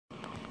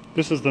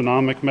This is the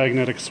NOMIC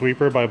magnetic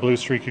sweeper by Blue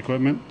Streak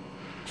Equipment.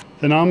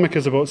 The NOMIC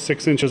is about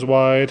 6 inches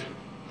wide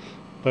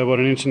by about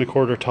 1.25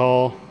 inches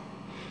tall.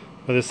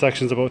 But this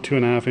section is about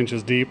 2.5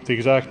 inches deep. The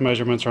exact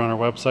measurements are on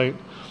our website.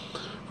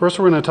 First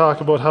we're going to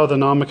talk about how the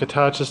NOMIC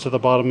attaches to the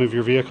bottom of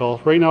your vehicle.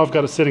 Right now I've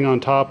got it sitting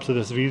on top so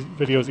this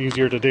video is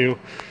easier to do.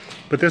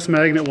 But this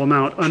magnet will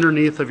mount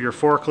underneath of your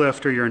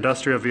forklift or your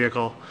industrial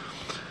vehicle.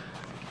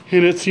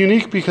 And it's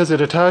unique because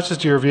it attaches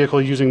to your vehicle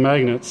using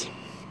magnets.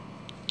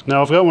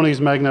 Now I've got one of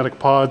these magnetic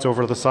pods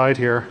over to the side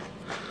here.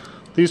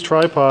 These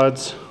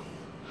tripods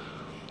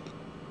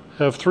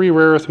have 3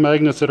 rare earth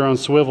magnets that are on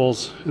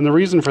swivels, and the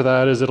reason for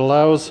that is it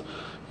allows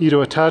you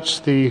to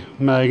attach the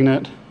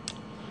magnet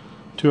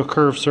to a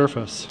curved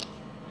surface,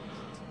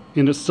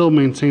 and it still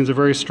maintains a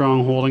very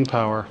strong holding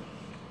power.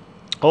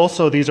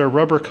 Also, these are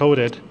rubber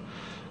coated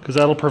because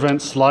that'll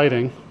prevent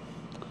sliding,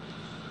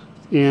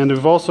 and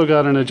we've also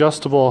got an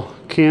adjustable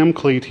cam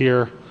cleat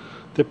here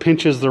that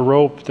pinches the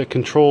rope that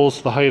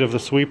controls the height of the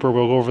sweeper.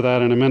 We'll go over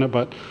that in a minute.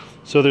 But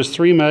so there's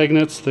 3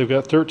 magnets. They've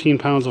got 13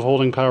 pounds of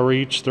holding power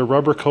each. They're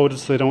rubber coated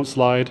so they don't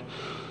slide.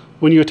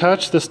 When you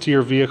attach this to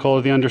your vehicle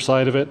or the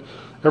underside of it,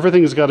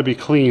 everything's got to be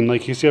clean.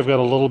 Like you see, I've got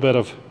a little bit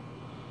of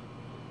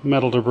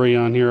metal debris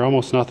on here,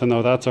 almost nothing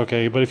though, that's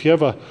okay. But if you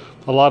have a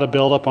lot of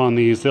buildup on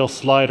these, they'll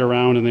slide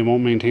around and they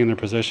won't maintain their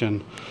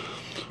position.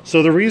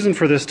 So the reason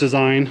for this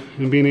design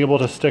and being able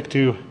to stick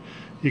to,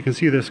 you can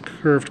see this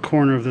curved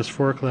corner of this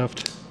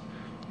forklift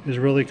is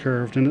really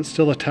curved and it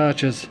still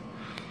attaches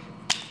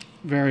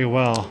very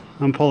well.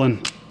 I'm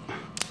pulling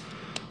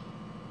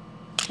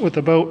with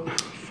about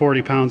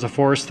 40 pounds of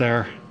force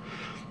there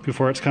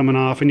before it's coming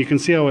off, and you can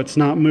see how it's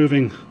not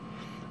moving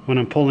when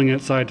I'm pulling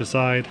it side to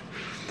side.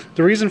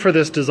 The reason for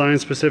this design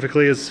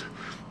specifically is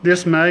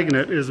this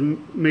magnet is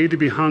made to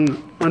be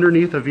hung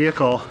underneath a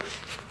vehicle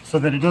so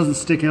that it doesn't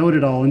stick out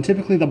at all, and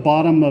typically the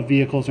bottom of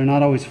vehicles are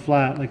not always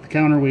flat, like the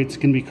counterweights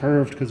can be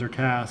curved because they're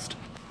cast.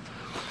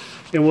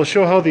 And we'll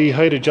show how the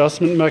height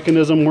adjustment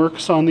mechanism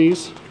works on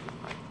these.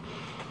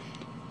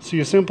 So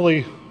you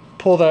simply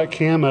pull that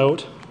cam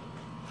out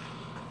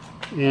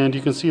and you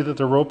can see that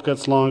the rope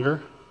gets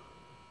longer.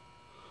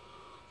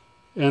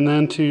 And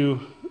then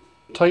to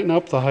tighten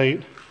up the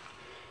height,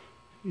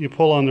 you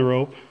pull on the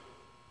rope,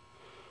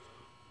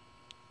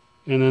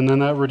 and then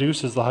that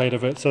reduces the height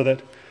of it so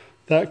that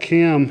that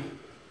cam,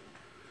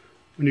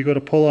 when you go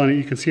to pull on it,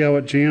 you can see how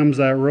it jams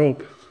that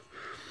rope.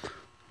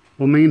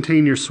 Will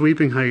maintain your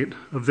sweeping height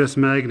of this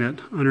magnet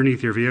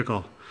underneath your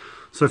vehicle.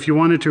 So if you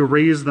wanted to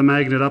raise the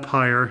magnet up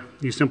higher,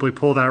 you simply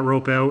pull that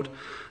rope out.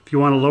 If you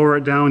want to lower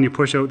it down, you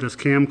push out this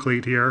cam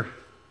cleat here,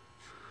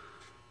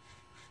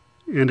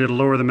 and it'll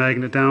lower the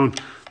magnet down.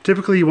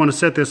 Typically you want to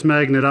set this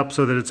magnet up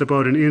so that it's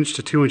about 1 inch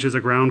to 2 inches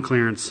of ground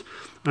clearance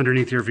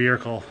underneath your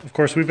vehicle. Of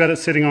course, we've got it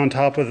sitting on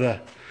top of the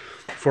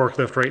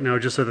forklift right now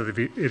just so that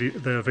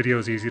the video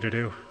is easy to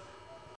do.